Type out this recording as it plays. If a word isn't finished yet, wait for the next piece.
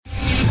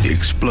The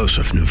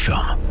explosive new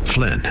film,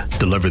 Flynn,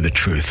 deliver the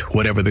truth,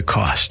 whatever the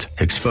cost,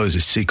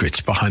 exposes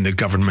secrets behind the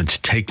government's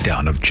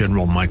takedown of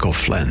General Michael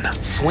Flynn.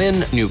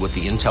 Flynn knew what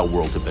the intel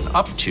world had been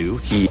up to.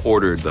 He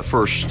ordered the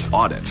first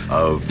audit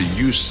of the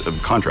use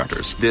of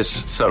contractors.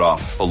 This set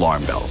off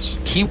alarm bells.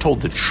 He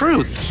told the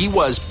truth. He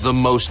was the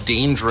most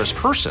dangerous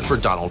person for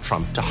Donald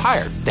Trump to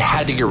hire. They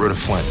had to get rid of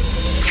Flynn.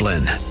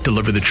 Flynn,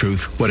 deliver the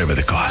truth, whatever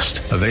the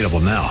cost. Available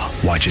now.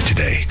 Watch it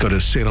today. Go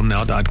to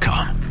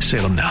salemnow.com.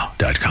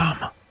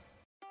 salemnow.com.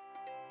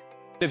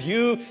 If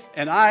you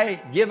and I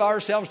give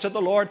ourselves to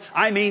the Lord,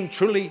 I mean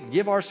truly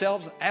give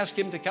ourselves, ask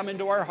Him to come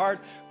into our heart,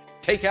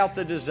 take out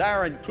the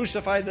desire and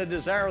crucify the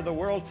desire of the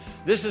world,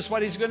 this is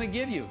what He's going to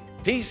give you.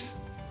 Peace,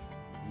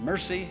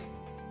 mercy,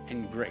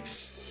 and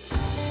grace.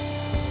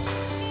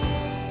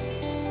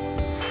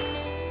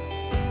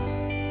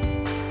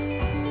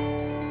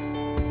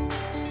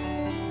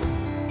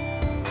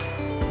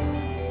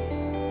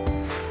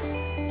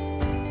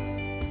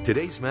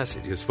 Today's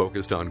message is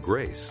focused on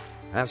grace.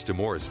 Pastor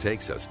Morris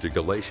takes us to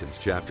Galatians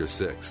chapter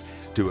 6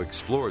 to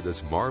explore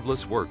this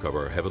marvelous work of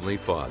our Heavenly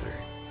Father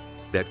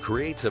that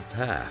creates a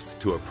path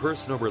to a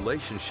personal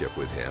relationship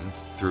with Him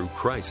through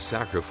Christ's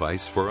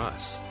sacrifice for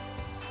us.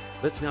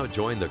 Let's now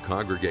join the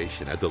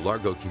congregation at the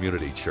Largo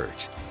Community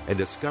Church and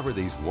discover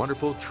these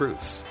wonderful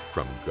truths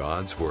from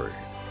God's Word.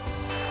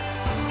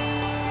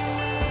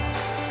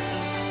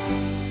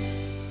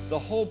 The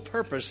whole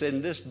purpose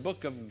in this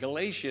book of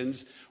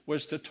Galatians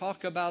was to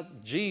talk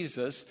about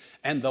Jesus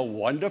and the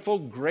wonderful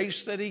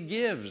grace that He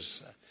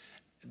gives,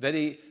 that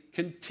He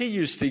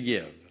continues to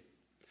give.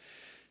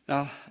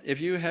 Now, if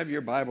you have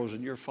your Bibles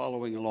and you're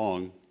following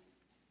along,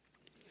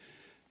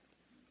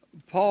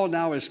 Paul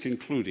now is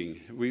concluding.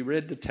 We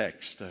read the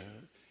text,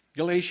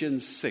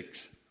 Galatians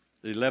 6,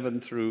 11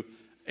 through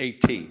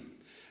 18.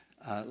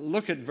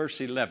 Look at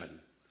verse 11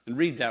 and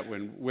read that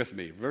one with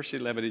me. Verse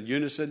 11 in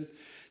unison.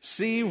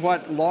 See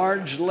what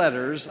large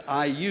letters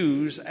I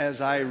use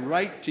as I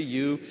write to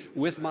you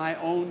with my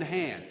own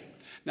hand.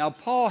 Now,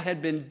 Paul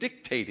had been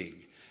dictating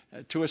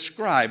to a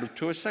scribe,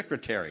 to a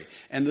secretary,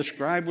 and the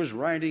scribe was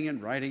writing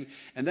and writing.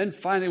 And then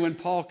finally, when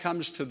Paul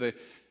comes to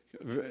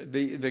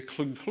the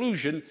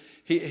conclusion,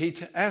 he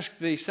asked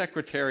the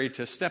secretary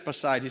to step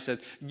aside. He said,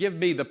 give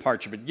me the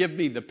parchment, give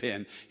me the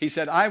pen. He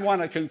said, I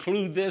want to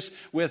conclude this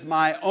with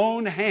my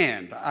own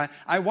hand.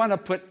 I want to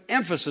put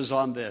emphasis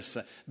on this.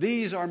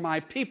 These are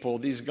my people,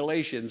 these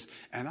Galatians,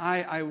 and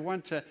I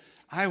want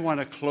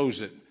to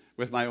close it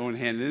with my own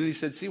hand. And then he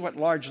said, see what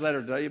large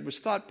letter. It was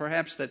thought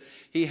perhaps that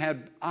he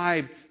had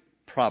eye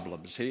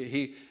problems.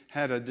 He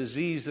had a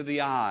disease of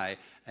the eye.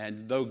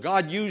 And though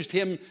God used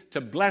him to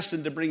bless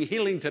and to bring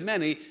healing to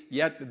many,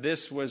 yet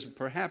this was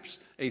perhaps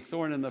a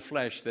thorn in the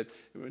flesh that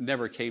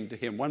never came to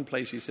him. One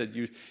place he said,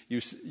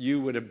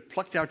 you would have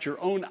plucked out your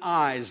own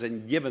eyes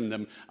and given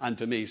them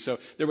unto me. So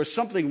there was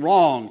something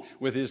wrong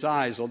with his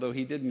eyes, although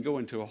he didn't go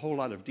into a whole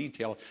lot of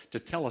detail to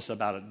tell us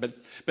about it.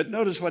 But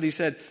notice what he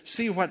said.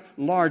 See what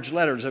large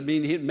letters. I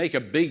mean, he'd make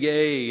a big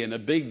A and a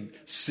big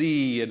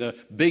C and a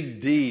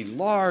big D.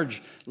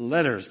 Large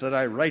letters that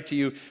I write to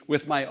you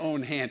with my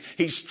own hand.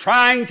 He's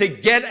trying to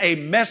get a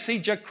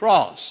message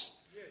across.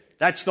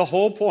 That's the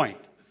whole point.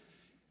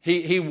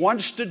 He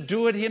wants to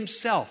do it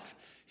himself.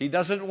 He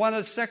doesn't want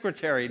a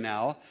secretary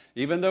now,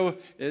 even though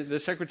the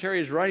secretary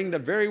is writing the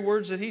very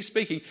words that he's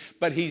speaking,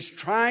 but he's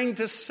trying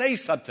to say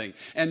something.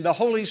 And the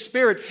Holy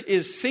Spirit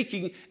is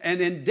seeking and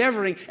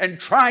endeavoring and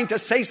trying to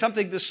say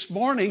something this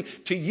morning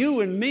to you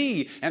and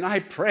me. And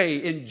I pray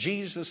in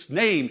Jesus'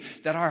 name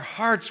that our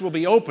hearts will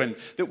be open,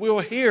 that we'll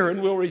hear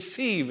and we'll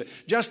receive,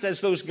 just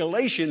as those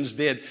Galatians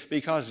did,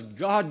 because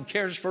God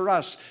cares for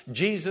us.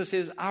 Jesus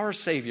is our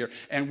Savior,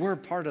 and we're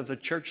part of the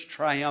church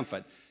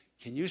triumphant.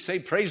 Can you say,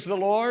 praise the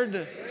Lord?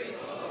 Praise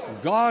the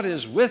Lord. God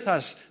is with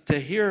us to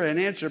hear and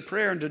answer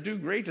prayer and to do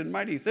great and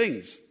mighty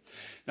things.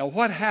 Now,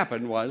 what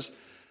happened was,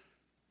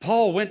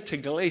 Paul went to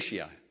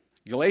Galatia.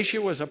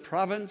 Galatia was a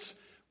province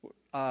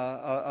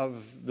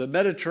of the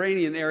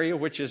Mediterranean area,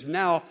 which is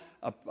now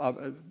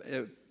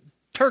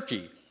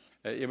Turkey.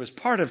 It was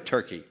part of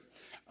Turkey.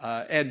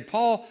 And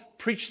Paul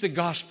preached the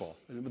gospel.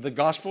 The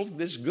gospel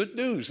is good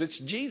news. It's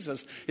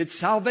Jesus. It's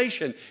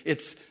salvation.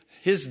 It's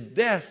His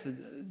death,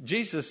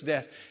 Jesus'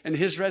 death, and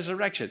His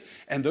resurrection.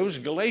 And those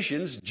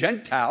Galatians,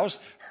 Gentiles,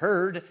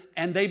 heard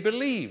and they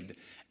believed.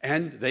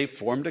 And they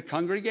formed a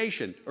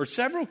congregation, or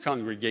several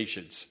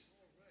congregations.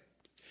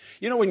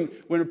 You know,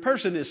 when a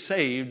person is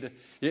saved,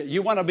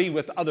 you want to be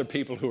with other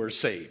people who are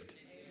saved.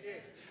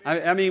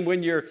 I mean,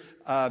 when you're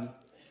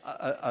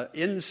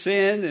in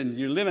sin and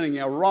you're living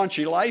a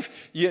raunchy life,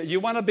 you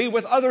want to be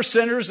with other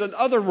sinners and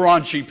other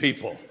raunchy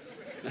people.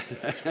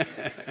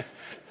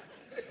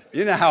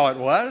 You know how it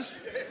was.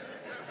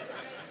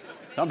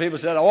 Some people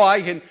said, oh,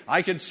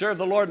 I can serve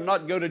the Lord and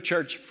not go to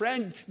church.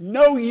 Friend,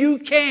 no, you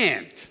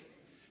can't.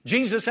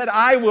 Jesus said,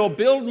 I will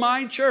build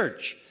my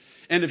church.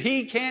 And if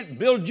He can't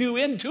build you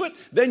into it,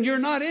 then you're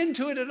not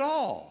into it at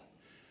all.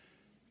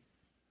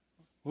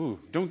 Ooh,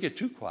 don't get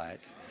too quiet.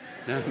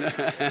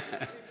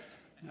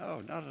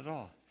 No, not at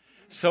all.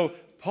 So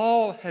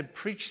Paul had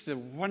preached the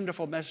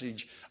wonderful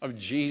message of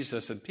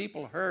Jesus, and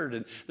people heard,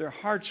 and their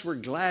hearts were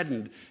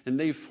gladdened, and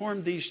they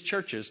formed these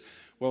churches.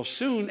 Well,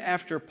 soon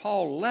after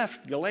Paul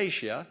left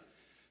Galatia,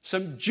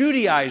 some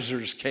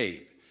Judaizers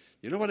came.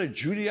 You know what a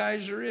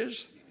Judaizer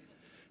is?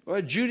 Well,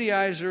 a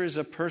Judaizer is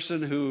a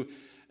person who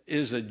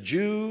is a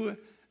Jew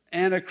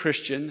and a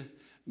Christian,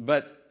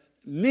 but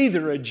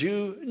neither a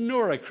Jew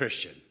nor a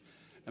Christian.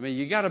 I mean,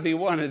 you got to be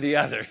one or the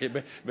other,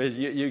 but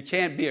you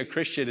can't be a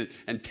Christian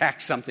and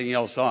tack something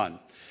else on.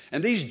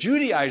 And these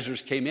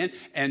Judaizers came in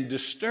and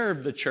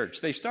disturbed the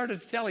church. They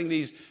started telling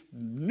these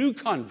new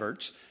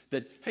converts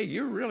that, hey,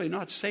 you're really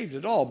not saved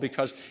at all,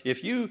 because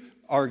if you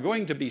are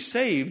going to be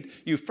saved,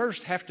 you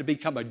first have to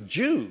become a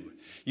Jew.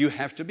 You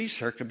have to be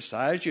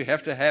circumcised. You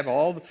have to have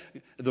all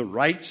the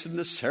rites and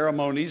the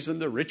ceremonies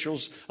and the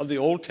rituals of the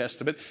Old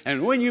Testament.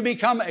 And when you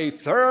become a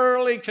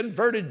thoroughly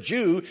converted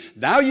Jew,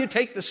 now you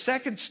take the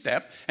second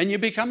step and you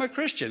become a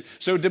Christian.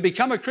 So to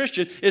become a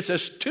Christian, it's a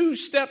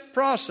two-step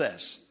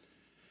process.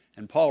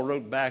 And Paul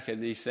wrote back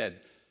and he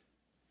said,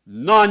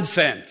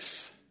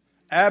 nonsense.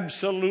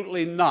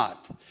 Absolutely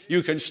not.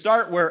 You can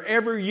start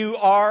wherever you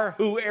are,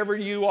 whoever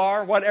you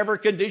are, whatever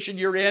condition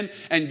you're in,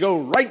 and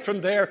go right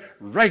from there,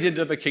 right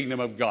into the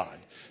kingdom of God.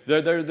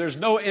 There's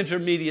no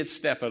intermediate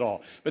step at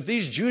all. But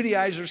these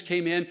Judaizers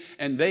came in,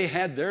 and they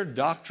had their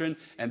doctrine,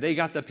 and they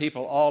got the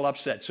people all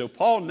upset. So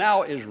Paul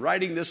now is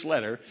writing this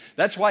letter.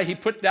 That's why he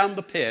put down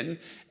the pen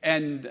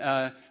and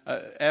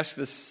asked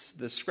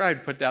the scribe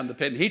to put down the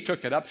pen. He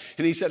took it up,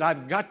 and he said,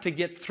 I've got to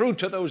get through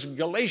to those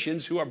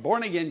Galatians who are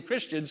born-again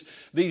Christians.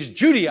 These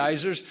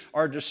Judaizers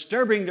are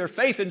disturbing their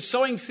faith and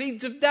sowing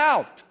seeds of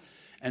doubt.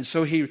 And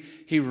so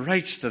he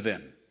writes to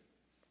them.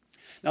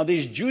 Now,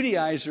 these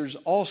Judaizers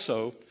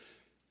also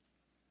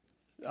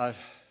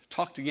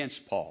talked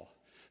against Paul.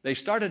 They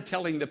started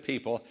telling the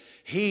people,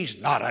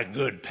 he's not a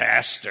good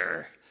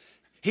pastor.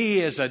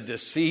 He is a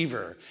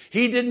deceiver.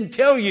 He didn't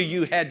tell you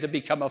you had to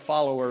become a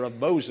follower of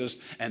Moses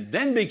and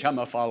then become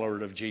a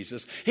follower of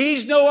Jesus.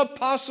 He's no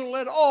apostle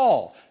at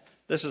all.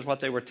 This is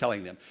what they were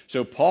telling them.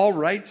 So Paul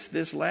writes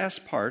this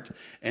last part,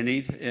 and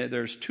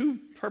there's two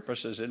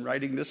purposes in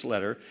writing this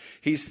letter.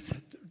 He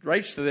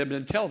writes to them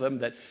and tell them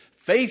that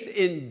faith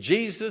in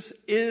Jesus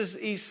is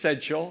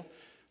essential.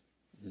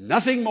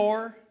 Nothing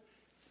more,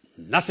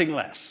 nothing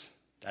less.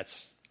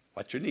 That's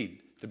what you need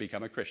to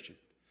become a Christian.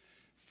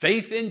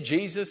 Faith in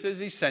Jesus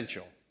is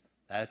essential.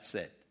 That's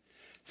it.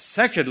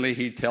 Secondly,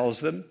 he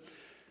tells them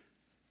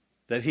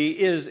that he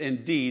is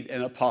indeed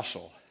an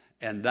apostle.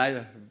 And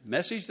that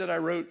message that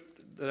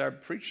I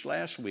preached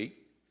last week,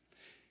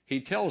 he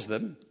tells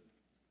them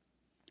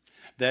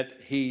that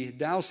he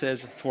now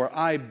says, for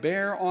I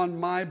bear on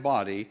my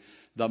body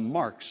the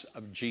marks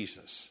of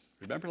Jesus.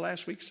 Remember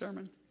last week's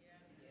sermon?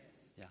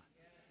 Yeah.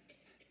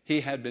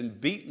 He had been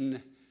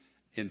beaten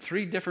in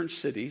 3 different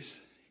cities,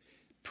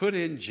 put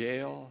in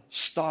jail,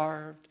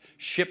 starved,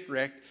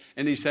 shipwrecked,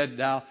 and he said,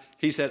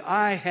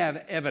 I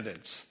have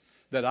evidence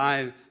that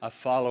I'm a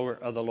follower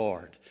of the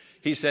Lord.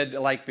 He said,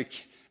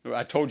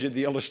 I told you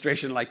the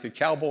illustration, like the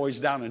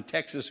cowboys down in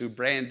Texas who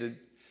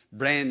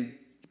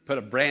put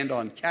a brand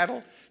on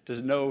cattle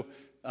to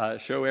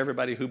show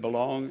everybody who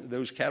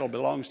those cattle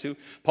belongs to.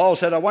 Paul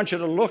said, I want you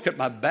to look at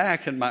my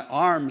back and my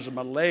arms and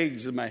my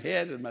legs and my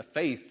head and my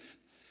faith,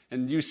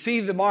 and you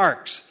see the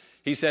marks.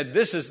 He said,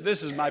 this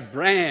is my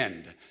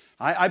brand.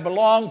 I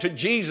belong to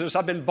Jesus.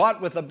 I've been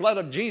bought with the blood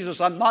of Jesus.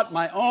 I'm not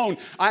my own.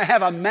 I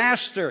have a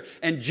master,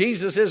 and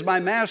Jesus is my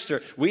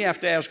master. We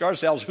have to ask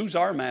ourselves, who's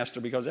our master?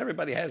 Because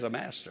everybody has a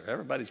master.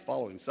 Everybody's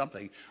following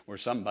something or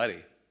somebody.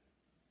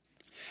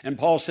 And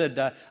Paul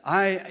said,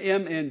 I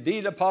am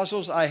indeed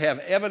apostles. I have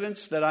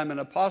evidence that I'm an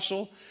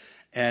apostle.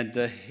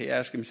 And he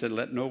asked him, he said,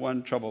 let no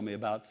one trouble me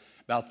about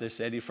this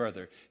any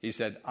further. He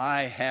said,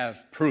 I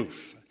have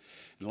proof.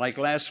 And like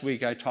last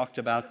week, I talked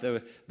about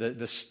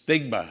the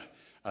stigma.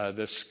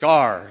 The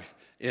scar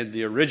in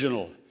the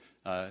original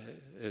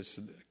is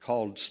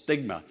called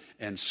stigma,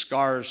 and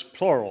scars,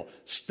 plural,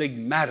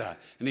 stigmata.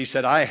 And he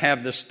said, I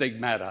have the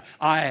stigmata.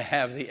 I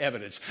have the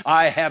evidence.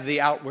 I have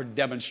the outward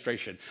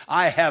demonstration.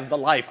 I have the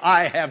life.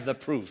 I have the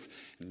proof.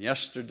 And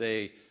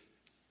yesterday,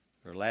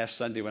 or last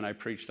Sunday when I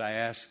preached, I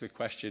asked the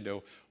question,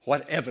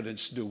 what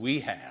evidence do we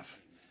have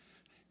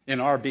in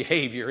our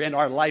behavior, in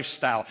our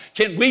lifestyle?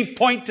 Can we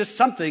point to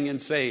something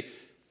and say,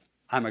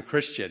 I'm a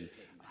Christian?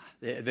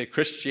 The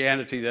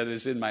Christianity that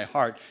is in my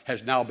heart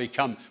has now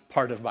become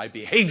part of my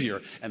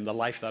behavior and the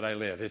life that I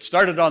live. It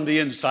started on the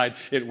inside.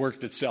 It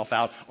worked itself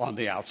out on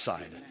the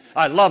outside.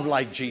 I love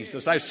like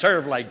Jesus. I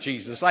serve like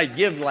Jesus. I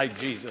give like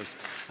Jesus.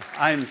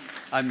 I'm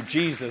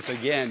Jesus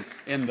again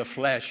in the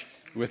flesh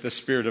with the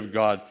Spirit of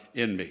God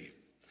in me.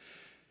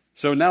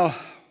 So now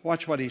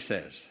watch what he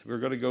says. We're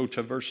going to go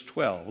to verse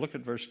 12. Look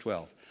at verse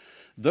 12.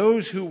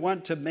 Those who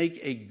want to make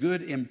a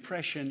good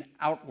impression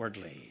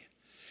outwardly.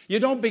 You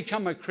don't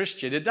become a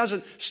Christian. It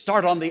doesn't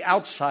start on the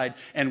outside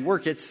and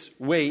work its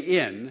way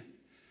in.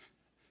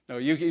 No,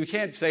 you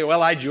can't say,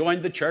 well, I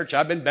joined the church.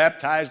 I've been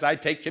baptized. I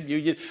take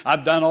communion.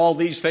 I've done all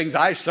these things.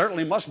 I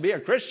certainly must be a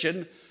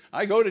Christian.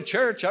 I go to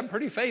church. I'm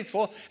pretty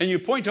faithful. And you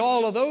point to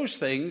all of those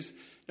things.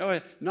 No,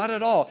 not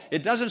at all.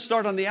 It doesn't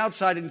start on the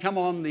outside and come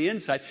on the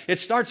inside. It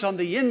starts on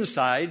the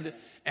inside,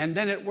 and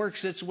then it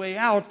works its way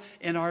out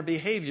in our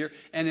behavior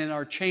and in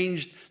our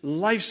changed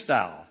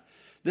lifestyle.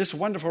 This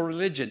wonderful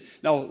religion.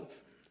 Now,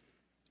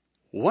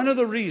 one of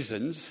the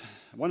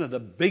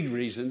big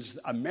reasons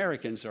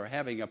Americans are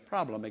having a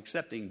problem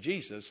accepting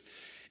Jesus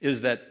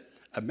is that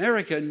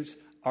Americans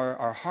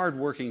are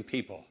hardworking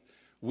people.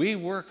 We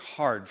work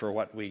hard for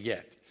what we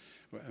get.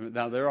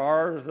 Now, there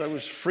are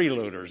those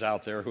freeloaders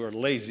out there who are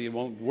lazy and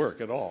won't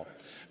work at all.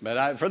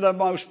 But for the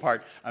most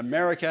part,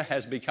 America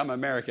has become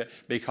America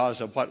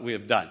because of what we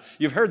have done.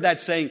 You've heard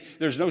that saying,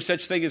 there's no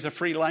such thing as a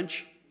free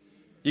lunch.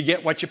 You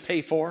get what you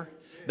pay for.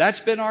 That's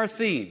been our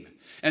theme.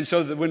 And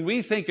so that when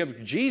we think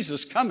of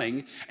Jesus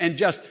coming and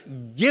just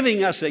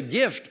giving us a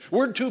gift,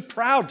 we're too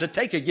proud to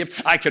take a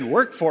gift. I can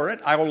work for it.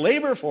 I will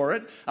labor for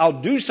it.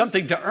 I'll do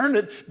something to earn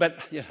it. But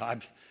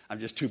I'm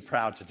just too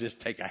proud to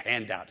just take a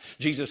handout.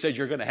 Jesus said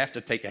you're going to have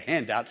to take a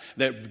handout.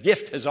 The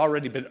gift has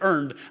already been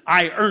earned.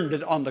 I earned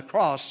it on the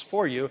cross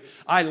for you.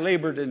 I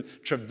labored and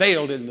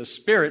travailed in the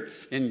Spirit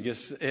in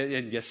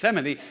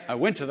Gethsemane. I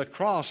went to the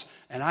cross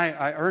and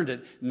I earned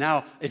it.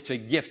 Now it's a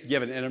gift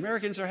given. And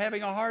Americans are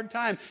having a hard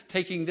time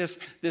taking this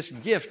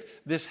gift,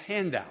 this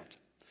handout.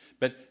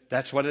 But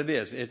that's what it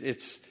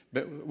is.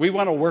 But we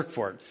want to work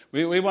for it.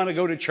 We want to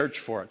go to church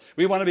for it.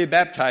 We want to be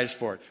baptized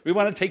for it. We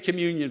want to take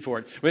communion for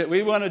it.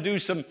 We want to do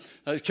some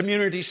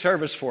community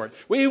service for it.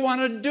 We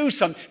want to do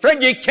something.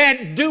 Friend, you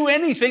can't do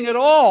anything at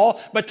all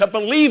but to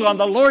believe on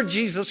the Lord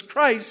Jesus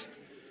Christ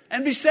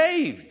and be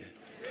saved.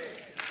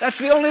 That's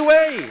the only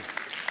way.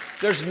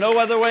 There's no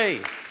other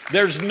way.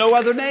 There's no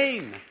other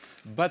name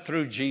but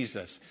through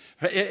Jesus.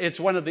 It's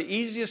one of the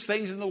easiest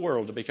things in the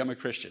world to become a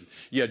Christian.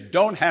 You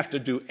don't have to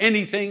do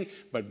anything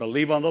but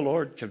believe on the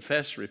Lord,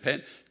 confess,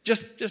 repent.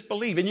 Just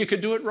believe. And you can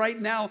do it right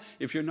now.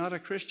 If you're not a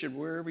Christian,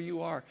 wherever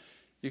you are,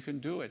 you can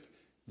do it.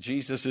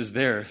 Jesus is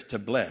there to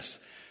bless.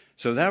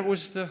 So that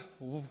was the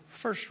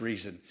first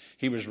reason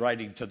he was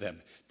writing to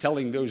them,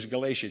 telling those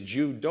Galatians,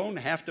 you don't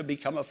have to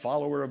become a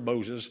follower of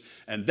Moses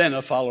and then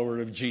a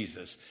follower of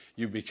Jesus.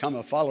 You become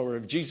a follower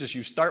of Jesus.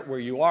 You start where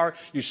you are.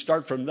 You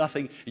start from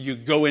nothing. You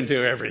go into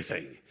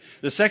everything.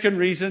 The second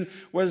reason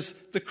was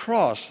the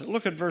cross.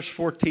 Look at verse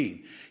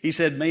 14. He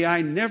said, may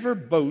I never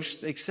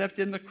boast except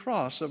in the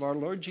cross of our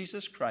Lord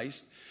Jesus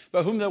Christ,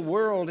 by whom the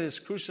world is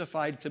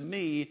crucified to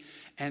me,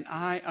 and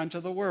I unto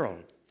the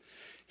world.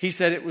 He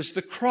said it was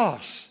the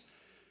cross.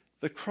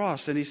 The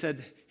cross. And he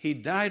said, he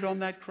died on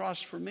that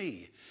cross for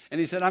me. And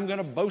he said, I'm going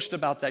to boast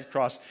about that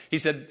cross. He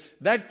said,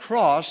 that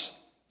cross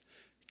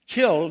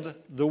killed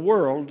the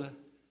world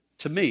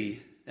to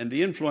me and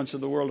the influence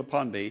of the world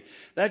upon me.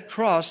 That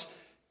cross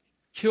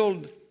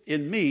killed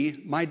in me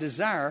my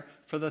desire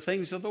for the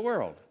things of the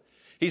world.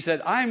 He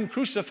said, I'm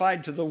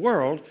crucified to the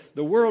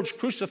world's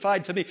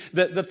crucified to me.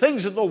 The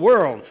things of the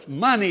world,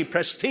 money,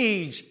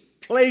 prestige,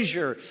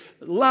 pleasure,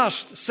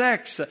 lust,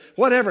 sex,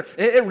 whatever,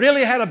 it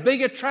really had a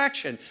big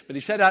attraction. But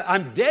he said,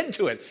 I'm dead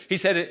to it. He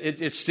said,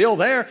 it's still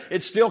there,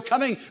 it's still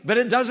coming, but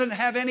it doesn't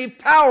have any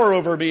power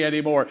over me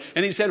anymore.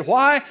 And he said,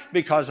 why?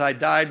 Because I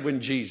died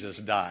when Jesus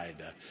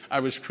died.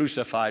 I was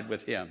crucified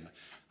with him.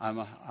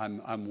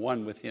 I'm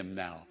one with him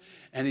now.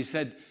 And he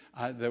said,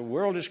 the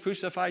world is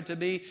crucified to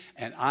me,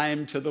 and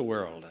I'm to the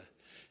world.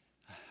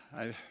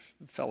 A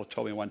fellow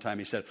told me one time,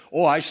 he said,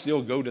 I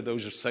still go to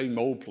those same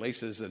old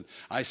places, and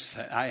I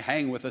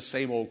hang with the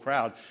same old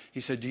crowd.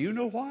 He said, do you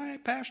know why,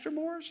 Pastor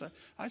Morris?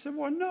 I said,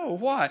 well, no,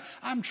 why?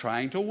 I'm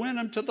trying to win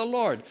them to the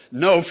Lord.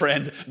 No,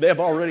 friend, they've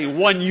already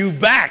won you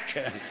back.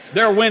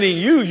 They're winning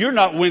you. You're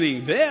not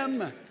winning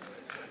them.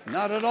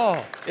 Not at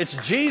all. It's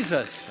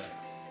Jesus.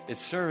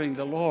 It's serving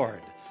the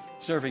Lord.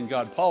 Serving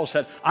God. Paul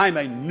said, I'm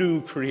a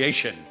new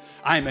creation.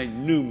 I'm a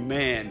new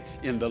man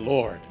in the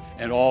Lord.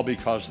 And all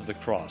because of the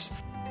cross.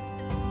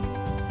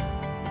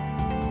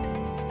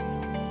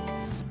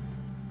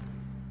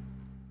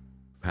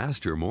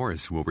 Pastor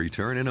Morris will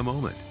return in a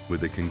moment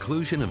with the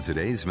conclusion of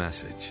today's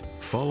message,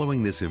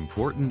 following this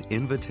important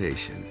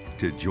invitation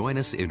to join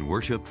us in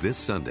worship this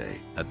Sunday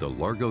at the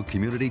Largo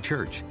Community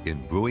Church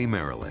in Bowie,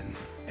 Maryland,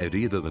 at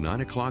either the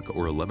 9 o'clock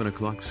or 11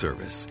 o'clock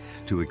service,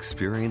 to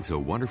experience a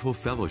wonderful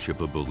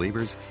fellowship of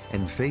believers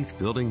and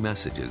faith-building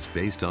messages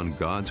based on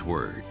God's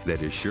Word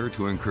that is sure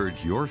to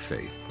encourage your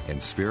faith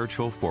and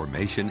spiritual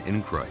formation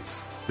in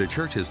Christ. The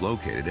church is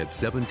located at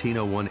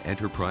 1701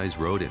 Enterprise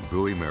Road in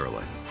Bowie,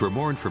 Maryland. For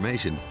more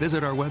information,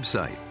 visit our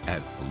website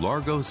at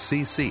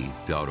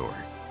largocc.org.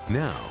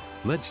 Now,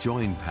 let's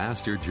join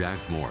Pastor Jack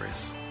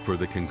Morris for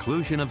the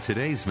conclusion of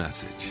today's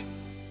message.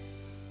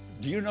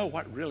 Do you know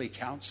what really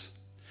counts?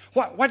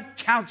 What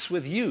counts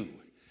with you?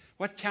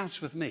 What counts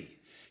with me?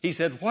 He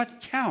said, what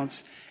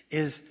counts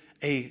is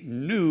a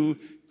new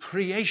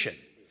creation.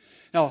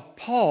 Now,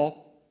 Paul,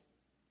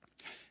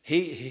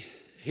 he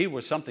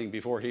was something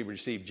before he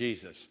received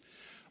Jesus.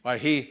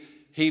 He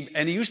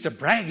used to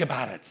brag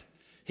about it.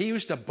 He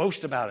used to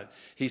boast about it.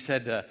 He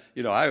said,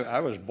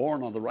 I was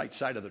born on the right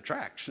side of the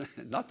tracks.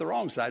 Not the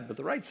wrong side, but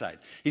the right side.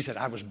 He said,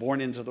 I was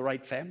born into the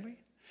right family.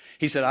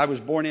 He said, I was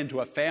born into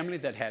a family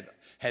that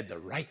had the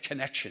right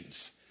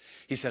connections.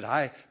 He said,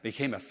 I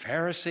became a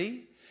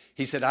Pharisee.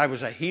 He said, I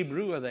was a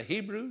Hebrew of the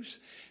Hebrews.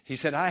 He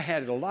said, I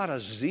had a lot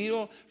of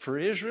zeal for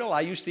Israel.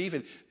 I used to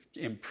even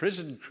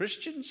imprison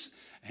Christians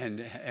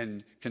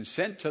and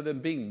consent to them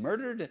being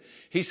murdered.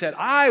 He said,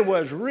 I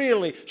was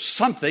really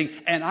something,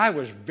 and I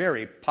was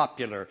very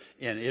popular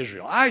in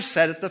Israel. I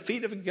sat at the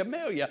feet of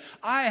Gamaliel.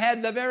 I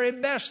had the very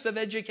best of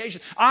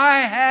education.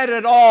 I had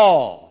it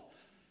all.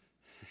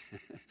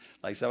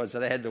 Like someone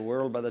said, I had the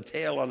world by the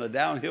tail on a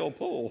downhill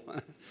pull.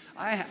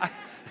 I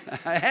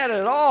had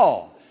it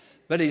all.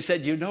 But he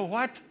said, you know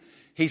what?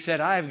 He said,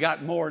 I've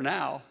got more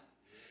now.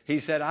 He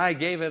said, I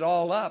gave it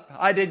all up.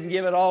 I didn't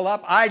give it all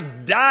up. I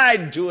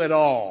died to it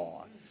all.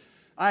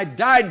 I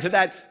died to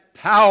that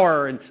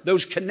power and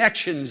those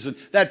connections and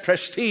that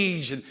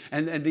prestige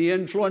and the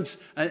influence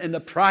and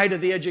the pride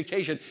of the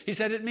education. He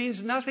said, it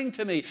means nothing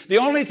to me. The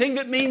only thing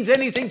that means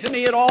anything to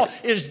me at all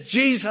is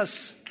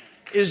Jesus.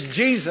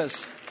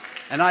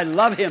 And I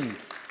love him,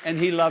 and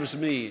he loves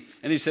me.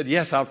 And he said,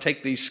 yes, I'll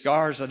take these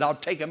scars, and I'll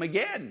take them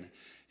again.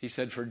 He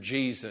said, for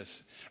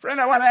Jesus. Friend,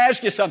 I want to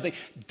ask you something.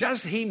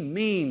 Does he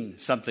mean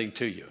something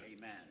to you?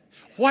 Amen.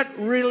 What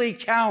really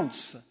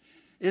counts?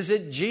 Is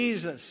it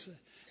Jesus?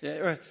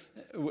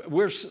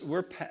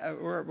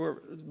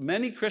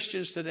 Many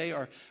Christians today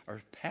are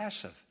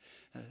passive.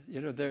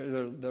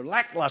 They're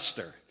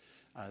lackluster.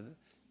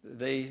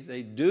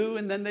 They do,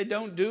 and then they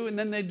don't do, and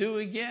then they do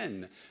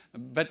again.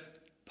 But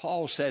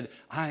Paul said,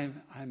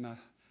 I'm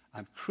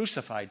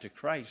crucified to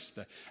Christ.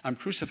 I'm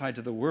crucified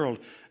to the world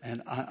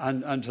and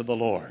unto the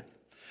Lord.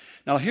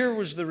 Now, here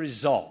was the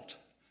result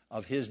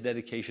of his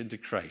dedication to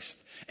Christ.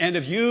 And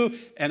if you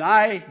and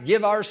I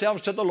give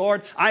ourselves to the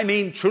Lord, I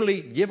mean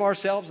truly give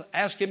ourselves,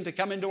 ask him to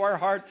come into our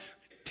heart,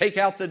 take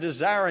out the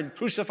desire and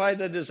crucify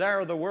the desire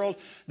of the world,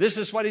 this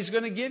is what he's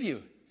going to give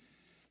you.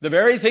 The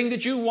very thing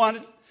that you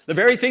wanted, the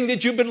very thing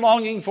that you've been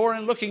longing for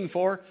and looking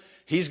for,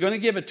 he's going to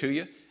give it to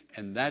you.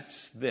 And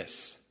that's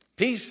this: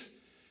 peace,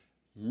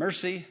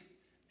 mercy,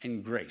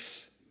 and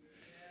grace.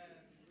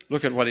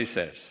 Look at what he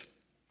says.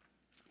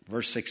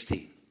 Verse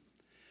 16.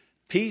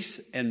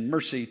 Peace and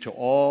mercy to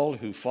all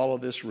who follow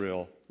this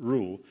rule,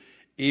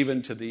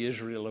 even to the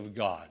Israel of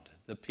God,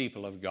 the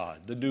people of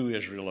God, the new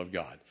Israel of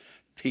God.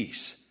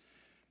 Peace,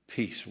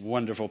 peace,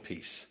 wonderful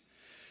peace.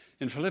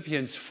 In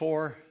Philippians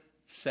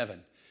 4:7,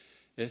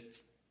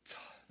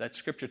 that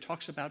scripture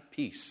talks about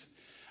peace.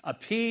 A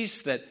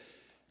peace that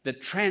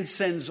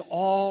transcends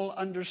all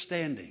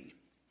understanding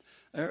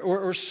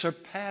or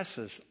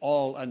surpasses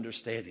all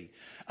understanding.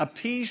 A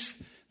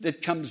peace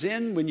that comes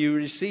in when you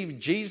receive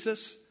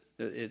Jesus.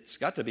 It's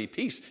got to be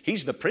peace.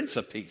 He's the Prince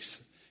of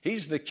Peace.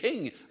 He's the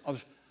King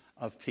of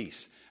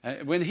peace.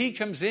 When he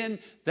comes in,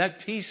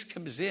 that peace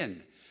comes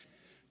in.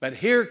 But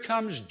here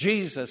comes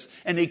Jesus,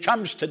 and he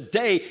comes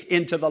today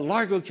into the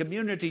Largo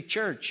Community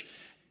Church,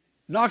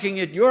 knocking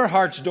at your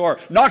heart's door,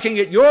 knocking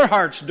at your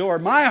heart's door,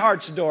 my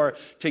heart's door,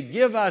 to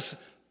give us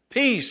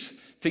peace,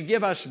 to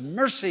give us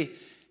mercy,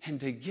 and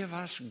to give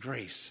us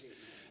grace.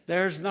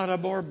 There's not a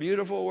more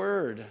beautiful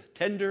word,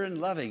 tender and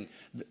loving,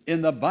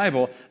 in the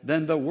Bible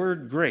than the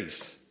word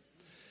grace.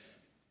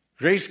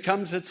 Grace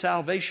comes at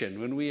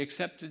salvation. When we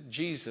accepted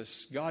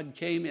Jesus, God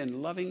came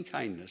in loving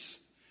kindness.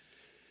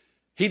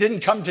 He didn't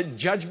come to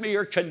judge me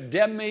or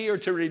condemn me or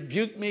to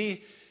rebuke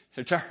me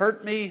or to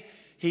hurt me.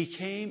 He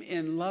came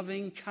in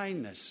loving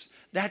kindness.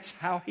 That's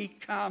how he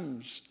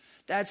comes.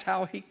 That's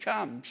how he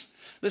comes.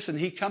 Listen,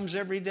 he comes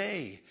every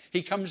day.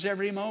 He comes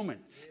every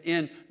moment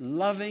in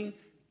loving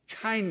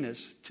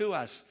kindness to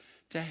us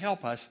to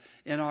help us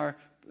in our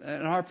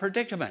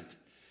predicament.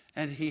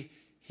 And he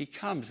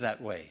comes that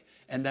way.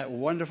 And that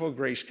wonderful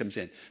grace comes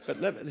in.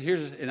 But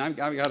I've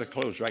got to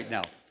close right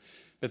now.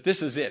 But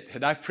this is it.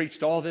 And I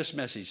preached all this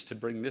message to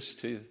bring this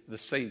to the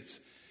saints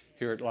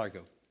here at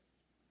Largo.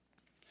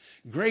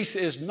 Grace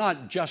is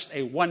not just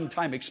a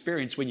one-time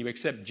experience when you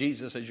accept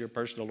Jesus as your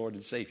personal Lord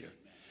and Savior.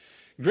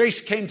 Grace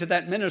came to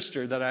that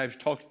minister that I've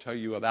talked to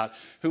you about,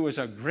 who was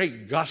a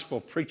great gospel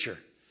preacher.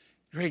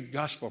 Great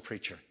gospel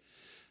preacher.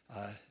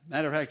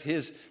 Matter of fact,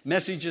 his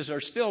messages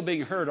are still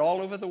being heard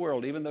all over the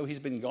world, even though he's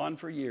been gone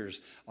for years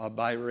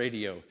by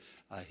radio,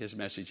 his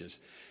messages.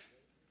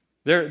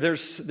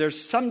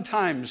 There's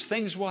sometimes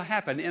things will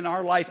happen in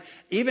our life,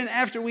 even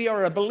after we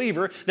are a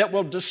believer, that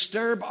will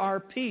disturb our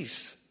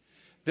peace,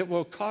 that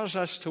will cause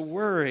us to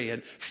worry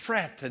and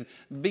fret and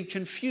be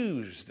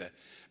confused.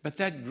 But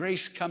that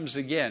grace comes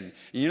again.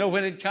 You know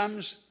when it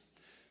comes?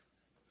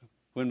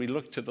 When we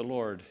look to the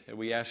Lord and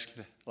we ask,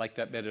 like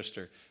that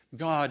minister,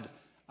 God,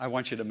 I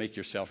want you to make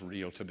yourself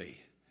real to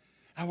me.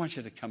 I want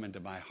you to come into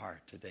my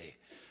heart today.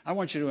 I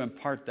want you to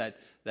impart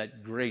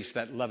that grace,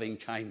 that loving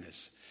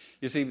kindness.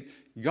 You see,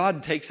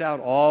 God takes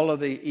out all of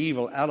the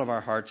evil out of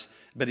our hearts,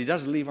 but he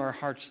doesn't leave our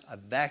hearts a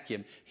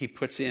vacuum. He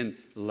puts in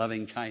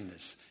loving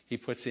kindness. He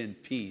puts in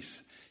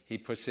peace. He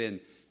puts in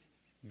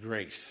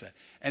grace.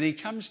 And he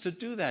comes to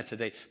do that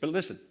today. But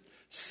listen,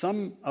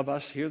 some of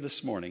us here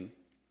this morning,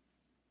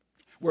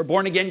 we're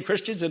born-again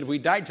Christians, and if we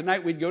died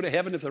tonight, we'd go to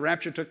heaven. If the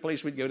rapture took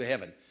place, we'd go to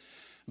heaven.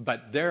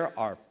 But there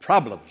are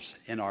problems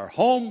in our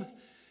home,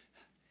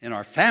 in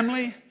our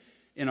family,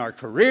 in our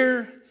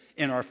career,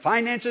 in our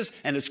finances,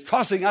 and it's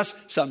causing us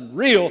some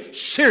real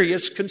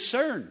serious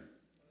concern.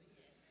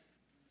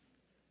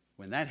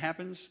 When that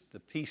happens, the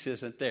peace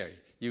isn't there.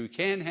 You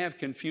can have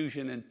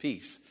confusion and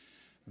peace.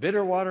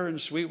 Bitter water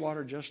and sweet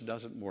water just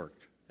doesn't work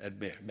at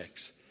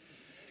mix.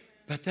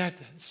 But that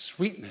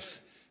sweetness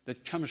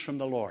that comes from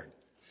the Lord.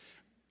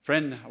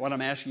 Friend, what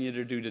I'm asking you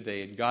to do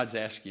today, and God's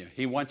asking you,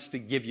 He wants to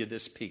give you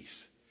this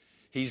peace.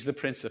 He's the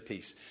Prince of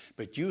Peace.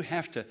 But you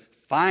have to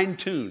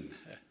fine-tune.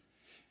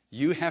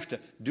 You have to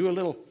do a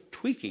little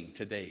tweaking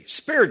today,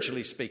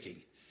 spiritually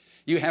speaking.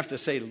 You have to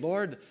say,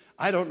 Lord,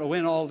 I don't know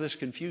when all this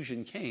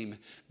confusion came,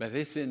 but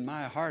it's in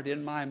my heart,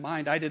 in my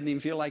mind. I didn't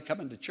even feel like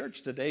coming to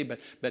church today,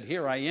 but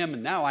here I am,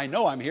 and now I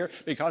know I'm here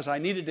because I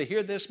needed to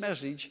hear this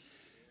message.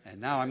 And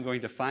now I'm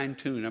going to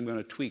fine-tune. I'm going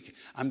to tweak.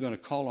 I'm going to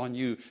call on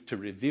you to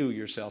reveal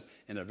yourself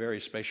in a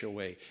very special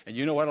way. And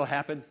you know what will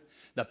happen?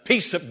 The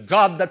peace of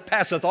God that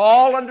passeth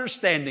all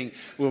understanding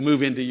will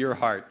move into your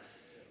heart,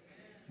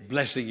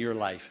 blessing your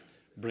life,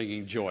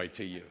 bringing joy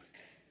to you.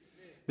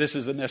 This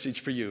is the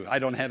message for you. I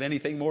don't have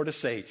anything more to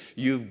say.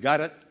 You've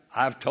got it.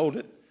 I've told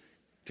it.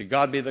 To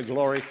God be the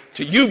glory.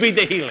 To you be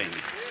the healing.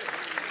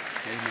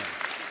 Amen.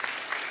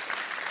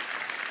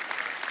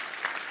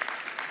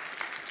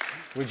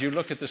 Would you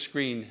look at the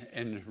screen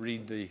and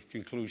read the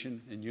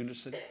conclusion in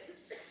unison?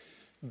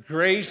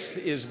 Grace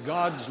is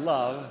God's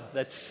love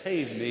that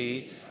saved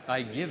me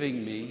by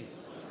giving me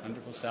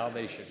wonderful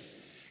salvation.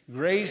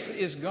 Grace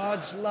is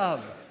God's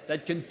love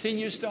that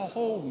continues to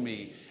hold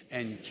me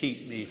and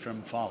keep me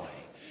from falling.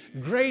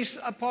 Grace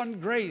upon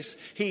grace,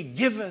 He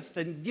giveth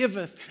and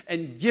giveth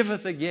and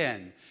giveth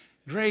again.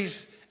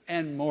 Grace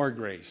and more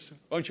grace.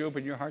 Won't you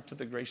open your heart to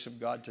the grace of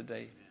God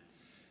today?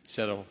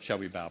 So, shall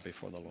we bow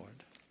before the Lord?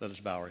 Let us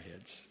bow our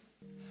heads.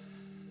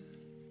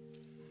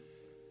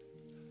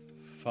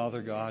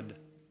 Father God,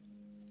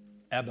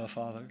 Abba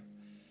Father,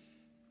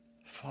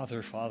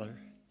 Father,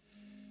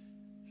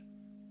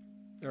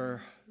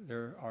 there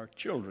are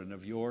children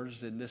of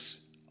yours in this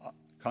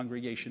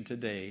congregation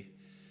today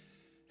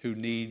who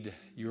need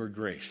your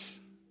grace.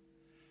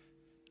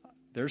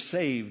 They're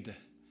saved,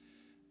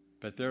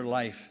 but their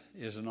life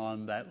isn't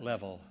on that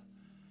level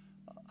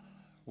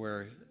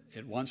where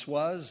it once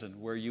was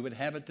and where you would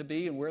have it to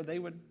be and where they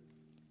would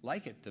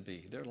like it to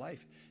be. Their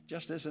life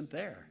just isn't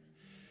there.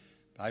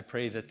 I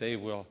pray that they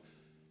will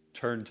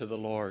turn to the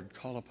Lord,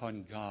 call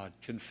upon God,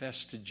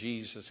 confess to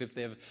Jesus. If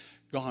they've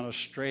gone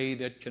astray,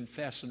 they'd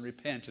confess and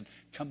repent and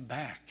come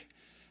back.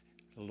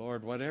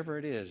 Lord, whatever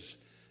it is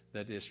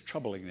that is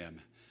troubling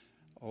them,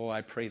 oh,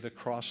 I pray the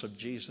cross of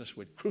Jesus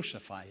would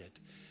crucify it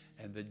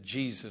and that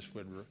Jesus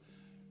would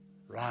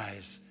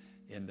rise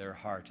in their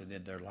heart and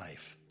in their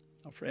life.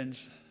 Now,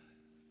 friends,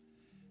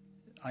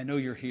 I know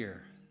you're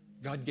here.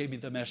 God gave me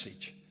the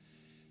message.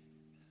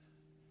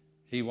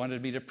 He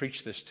wanted me to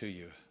preach this to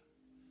you.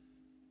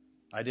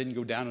 I didn't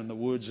go down in the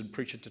woods and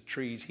preach it to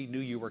trees. He knew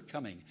you were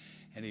coming,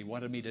 and He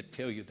wanted me to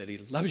tell you that He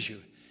loves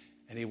you,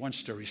 and He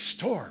wants to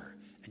restore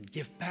and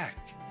give back.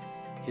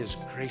 His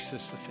grace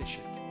is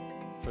sufficient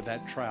for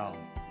that trial,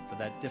 for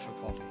that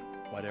difficulty,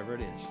 whatever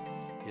it is.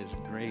 His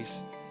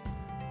grace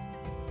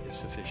is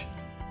sufficient.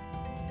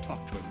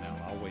 Talk to Him now.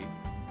 I'll wait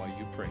while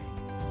you pray.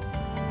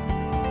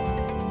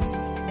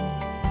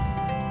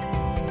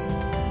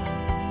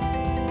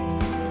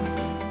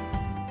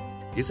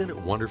 Isn't it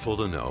wonderful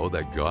to know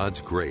that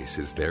God's grace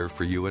is there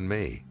for you and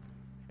me?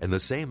 And the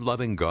same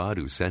loving God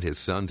who sent His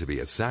Son to be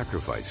a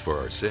sacrifice for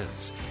our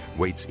sins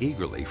waits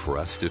eagerly for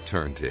us to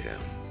turn to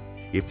Him.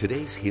 If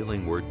today's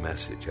Healing Word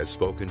message has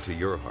spoken to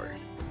your heart,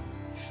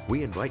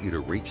 we invite you to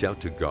reach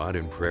out to God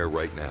in prayer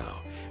right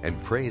now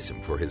and praise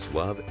Him for His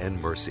love and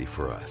mercy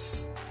for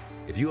us.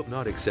 If you have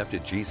not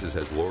accepted Jesus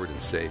as Lord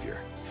and Savior,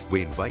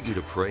 we invite you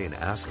to pray and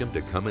ask Him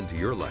to come into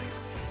your life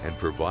and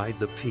provide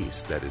the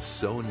peace that is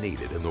so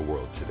needed in the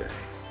world today.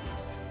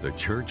 The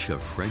Church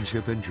of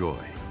Friendship and Joy,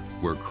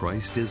 where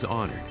Christ is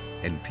honored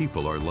and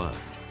people are loved.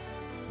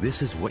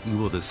 This is what you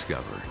will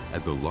discover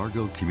at the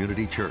Largo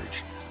Community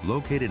Church,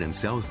 located in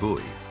South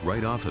Bowie,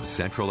 right off of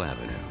Central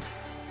Avenue.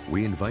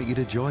 We invite you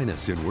to join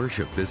us in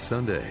worship this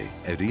Sunday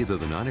at either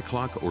the 9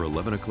 o'clock or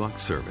 11 o'clock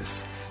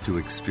service to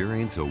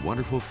experience a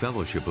wonderful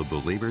fellowship of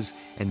believers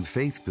and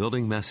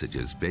faith-building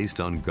messages based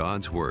on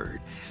God's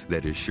Word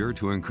that is sure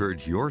to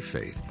encourage your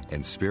faith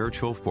and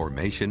spiritual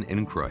formation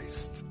in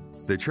Christ.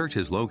 The church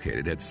is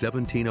located at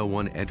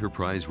 1701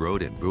 Enterprise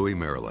Road in Bowie,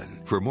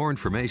 Maryland. For more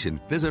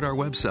information, visit our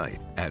website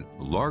at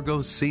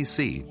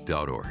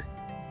largocc.org.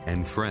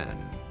 And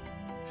friend,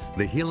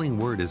 the Healing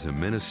Word is a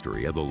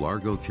ministry of the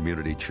Largo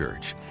Community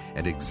Church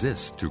and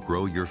exists to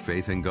grow your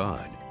faith in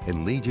God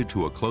and lead you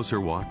to a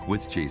closer walk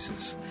with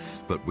Jesus.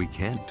 But we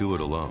can't do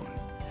it alone.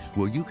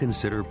 Will you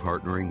consider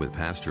partnering with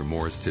Pastor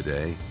Morris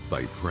today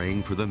by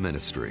praying for the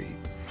ministry?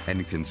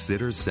 and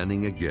consider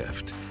sending a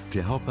gift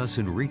to help us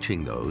in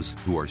reaching those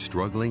who are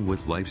struggling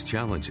with life's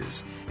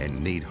challenges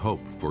and need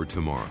hope for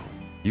tomorrow.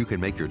 You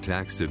can make your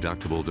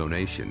tax-deductible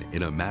donation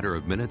in a matter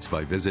of minutes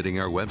by visiting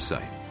our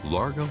website,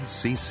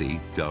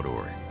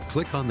 largocc.org.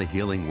 Click on the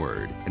Healing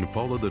Word and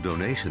follow the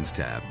Donations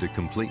tab to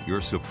complete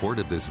your support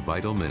of this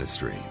vital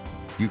ministry.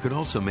 You can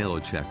also mail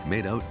a check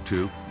made out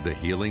to The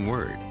Healing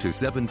Word to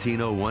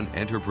 1701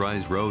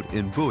 Enterprise Road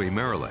in Bowie,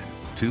 Maryland,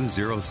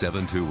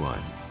 20721.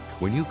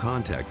 When you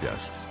contact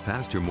us,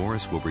 Pastor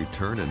Morris will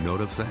return a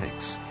note of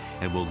thanks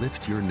and will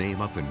lift your name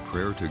up in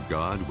prayer to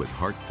God with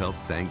heartfelt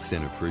thanks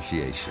and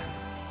appreciation.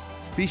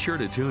 Be sure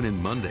to tune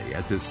in Monday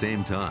at the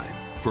same time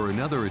for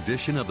another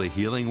edition of The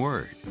Healing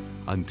Word.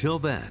 Until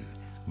then,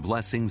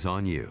 blessings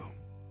on you.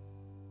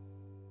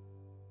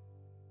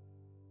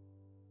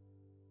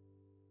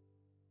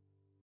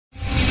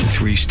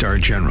 Three-star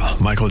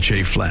General Michael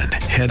J. Flynn,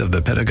 head of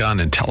the Pentagon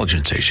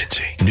Intelligence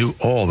Agency, knew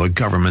all the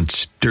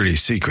government's dirty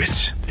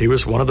secrets. He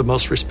was one of the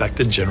most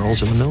respected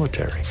generals in the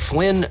military.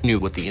 Flynn knew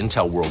what the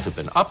intel world had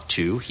been up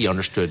to. He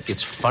understood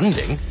its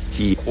funding.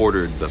 He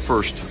ordered the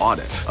first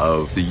audit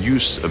of the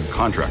use of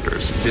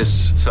contractors.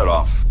 This set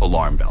off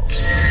alarm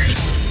bells.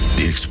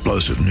 The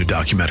explosive new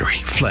documentary,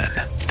 Flynn,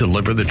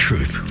 Deliver the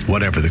Truth,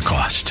 Whatever the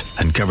Cost,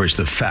 uncovers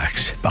the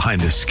facts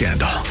behind this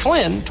scandal.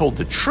 Flynn told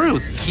the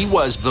truth. He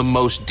was the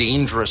most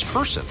dangerous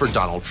person for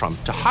Donald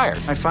Trump to hire.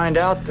 I find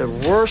out the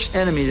worst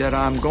enemy that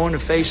I'm going to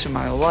face in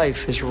my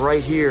life is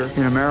right here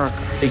in America.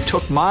 They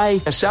took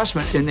my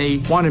assessment and they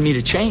wanted me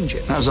to change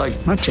it. And I was like,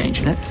 I'm not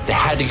changing it. They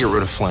had to get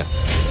rid of Flynn.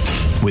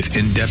 With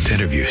in-depth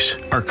interviews,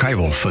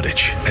 archival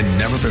footage, and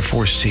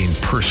never-before-seen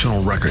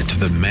personal records of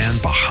the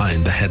man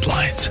behind the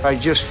headlines. I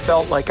just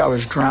felt like I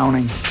was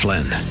drowning.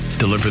 Flynn,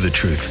 Deliver the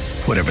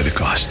Truth, Whatever the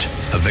Cost.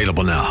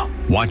 Available now.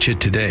 Watch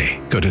it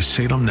today. Go to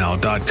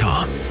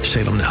salemnow.com.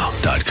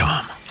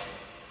 salemnow.com.